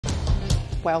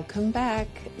Welcome back.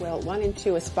 Well, 1 in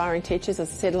 2 aspiring teachers, as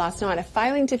I said last night, are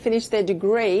failing to finish their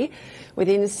degree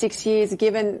within 6 years,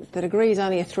 given the degree is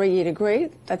only a 3-year degree.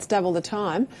 That's double the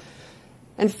time.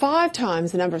 And 5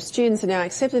 times the number of students are now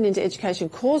accepted into education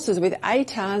courses with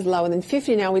ATARs lower than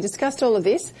 50. Now, we discussed all of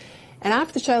this, and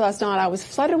after the show last night, I was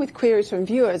flooded with queries from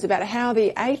viewers about how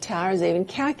the ATAR is even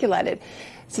calculated.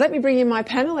 So let me bring in my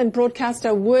panel and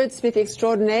broadcaster wordsmith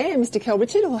extraordinaire, Mr. Kel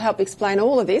Richard, who will help explain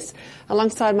all of this,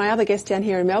 alongside my other guest down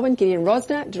here in Melbourne, Gideon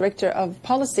Rozner, Director of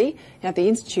Policy at the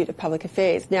Institute of Public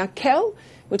Affairs. Now, Kel,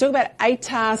 we talk about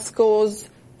ATAR scores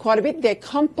quite a bit. They're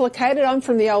complicated. I'm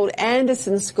from the old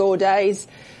Anderson score days,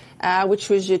 which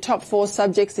was your top 4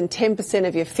 subjects and 10%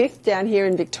 of your 5th down here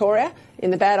in Victoria. In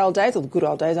the bad old days, or the good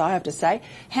old days, I have to say.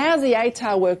 How's the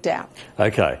ATAR worked out?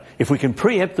 Okay. If we can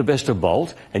preempt the best of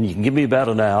Bolt, and you can give me about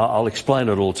an hour, I'll explain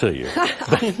it all to you.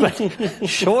 but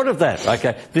short of that,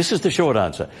 okay, this is the short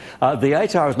answer. The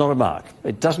ATAR is not a mark.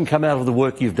 It doesn't come out of the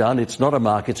work you've done. It's not a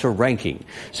mark. It's a ranking.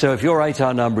 So if your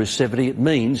ATAR number is 70, it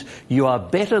means you are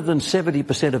better than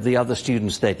 70% of the other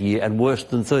students that year and worse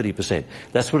than 30%.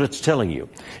 That's what it's telling you.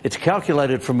 It's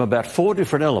calculated from about 4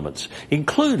 different elements,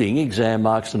 including exam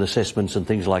marks and assessments and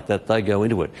things like that. They go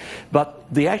into it. But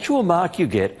the actual mark you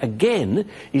get, again,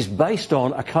 is based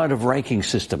on a kind of ranking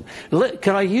system.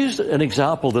 Can I use an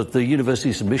example that the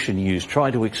University Submission used,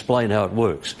 trying to explain how it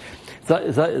works?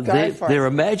 Their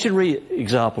imaginary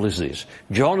example is this.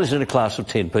 John is in a class of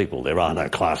 10 people. There are no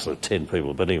classes of 10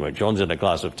 people, but anyway, John's in a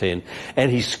class of 10, and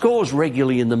he scores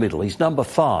regularly in the middle. He's number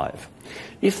 5.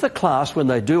 If the class, when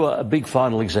they do a big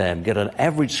final exam, get an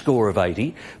average score of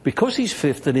 80, because he's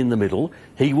 5th and in the middle,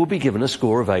 he will be given a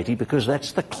score of 80 because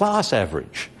that's the class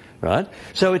average. Right?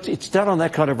 So it's done on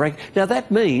that kind of rank. Now that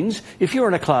means if you're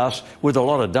in a class with a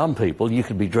lot of dumb people, you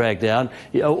could be dragged down,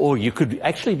 or you could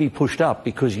actually be pushed up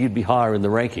because you'd be higher in the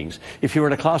rankings. If you're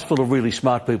in a class full of really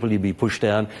smart people, you'd be pushed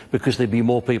down because there'd be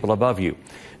more people above you.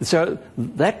 So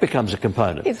that becomes a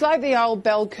component. It's like the old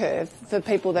bell curve for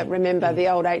people that remember the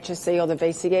old HSC or the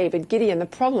VCE. But Gideon, the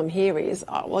problem here is,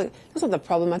 well, it's not the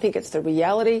problem. I think it's the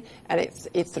reality, and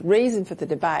it's the reason for the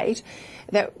debate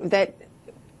that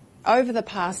over the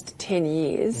past 10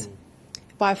 years,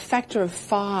 by a factor of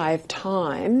 5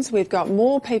 times, we've got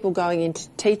more people going into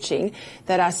teaching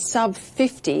that are sub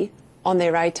 50 on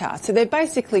their ATAR. So they're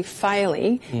basically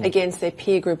failing against their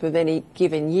peer group of any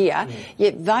given year,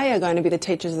 yet they are going to be the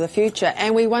teachers of the future,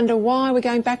 and we wonder why we're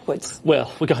going backwards.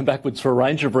 Well, we're going backwards for a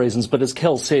range of reasons, but as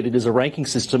Kel said, it is a ranking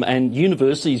system, and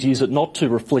universities use it not to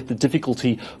reflect the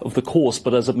difficulty of the course,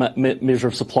 but as a measure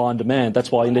of supply and demand.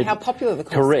 That's why you need... How popular the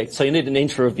course Correct. Is. So you need an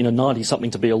entry of 90-something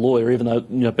to be a lawyer, even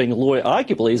though being a lawyer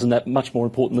arguably isn't that much more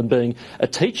important than being a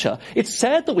teacher. It's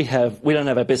sad that we don't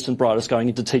have our best and brightest going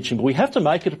into teaching, but we have to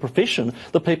make it a profession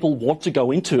that people want to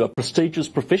go into, a prestigious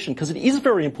profession, because it is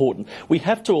very important. We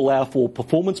have to allow for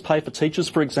performance pay for teachers,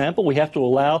 for example. We have to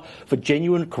allow for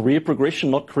genuine career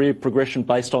progression, not career progression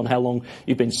based on how long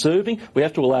you've been serving. We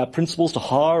have to allow principals to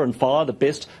hire and fire the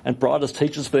best and brightest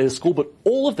teachers for their school, but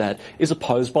all of that is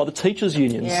opposed by the teachers'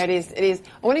 unions. Yeah, it is. It is.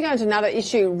 I want to go into another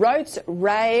issue. Roads,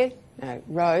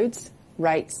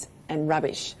 rates and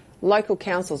rubbish. Local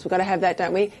councils, we've got to have that,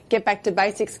 don't we? Get back to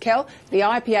basics, Kel. The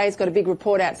IPA's got a big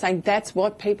report out saying that's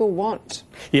what people want.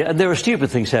 Yeah, and there are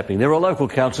stupid things happening. There are local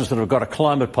councils that have got a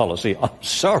climate policy. I'm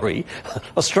sorry.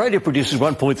 Australia produces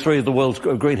 1.3 of the world's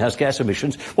greenhouse gas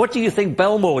emissions. What do you think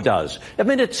Belmore does? I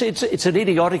mean, it's an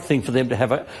idiotic thing for them to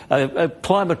have a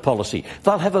climate policy.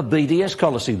 They'll have a BDS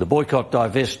policy, the boycott,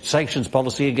 divest, sanctions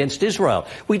policy against Israel.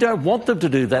 We don't want them to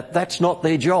do that. That's not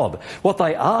their job. What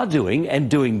they are doing, and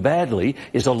doing badly,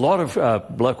 is a lot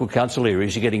of local council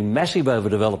areas are getting massive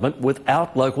overdevelopment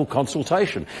without local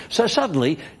consultation. So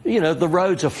suddenly, the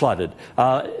roads are flooded.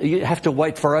 You have to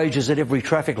wait for ages at every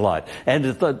traffic light, and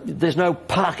there's no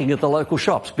parking at the local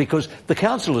shops because the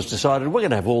council has decided we're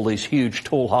going to have all these huge,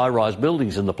 tall, high-rise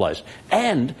buildings in the place.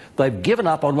 And they've given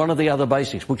up on one of the other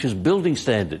basics, which is building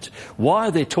standards. Why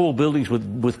are there tall buildings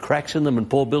with cracks in them and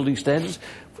poor building standards?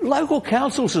 Local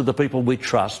councils are the people we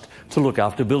trust to look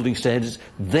after building standards.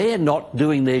 They're not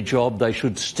doing their job. They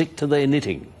should stick to their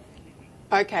knitting.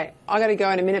 OK, I've got to go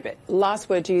in a minute, but last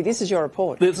word to you. This is your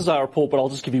report. This is our report, but I'll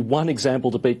just give you one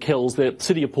example to beat Kel's. The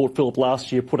City of Port Phillip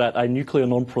last year put out a nuclear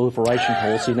non-proliferation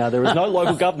policy. Now, there is no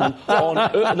local government on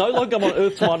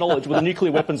Earth, to my knowledge, with a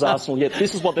nuclear weapons arsenal yet.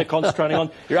 This is what they're concentrating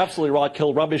on. You're absolutely right,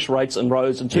 Kel. Rubbish, rates and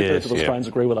roads, and 2/3 of Australians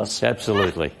agree with us.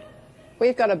 Absolutely.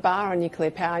 We've got a bar on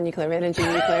nuclear power, nuclear energy,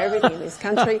 nuclear everything in this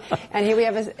country, and here we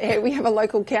have a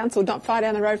local council not far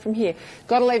down the road from here.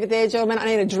 Got to leave it there, gentlemen. I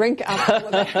need a drink after all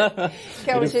of that.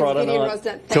 Kel Richard, Gideon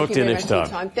Rozner, thank you very much for your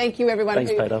time. Thank you, everyone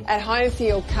at home for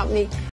your company.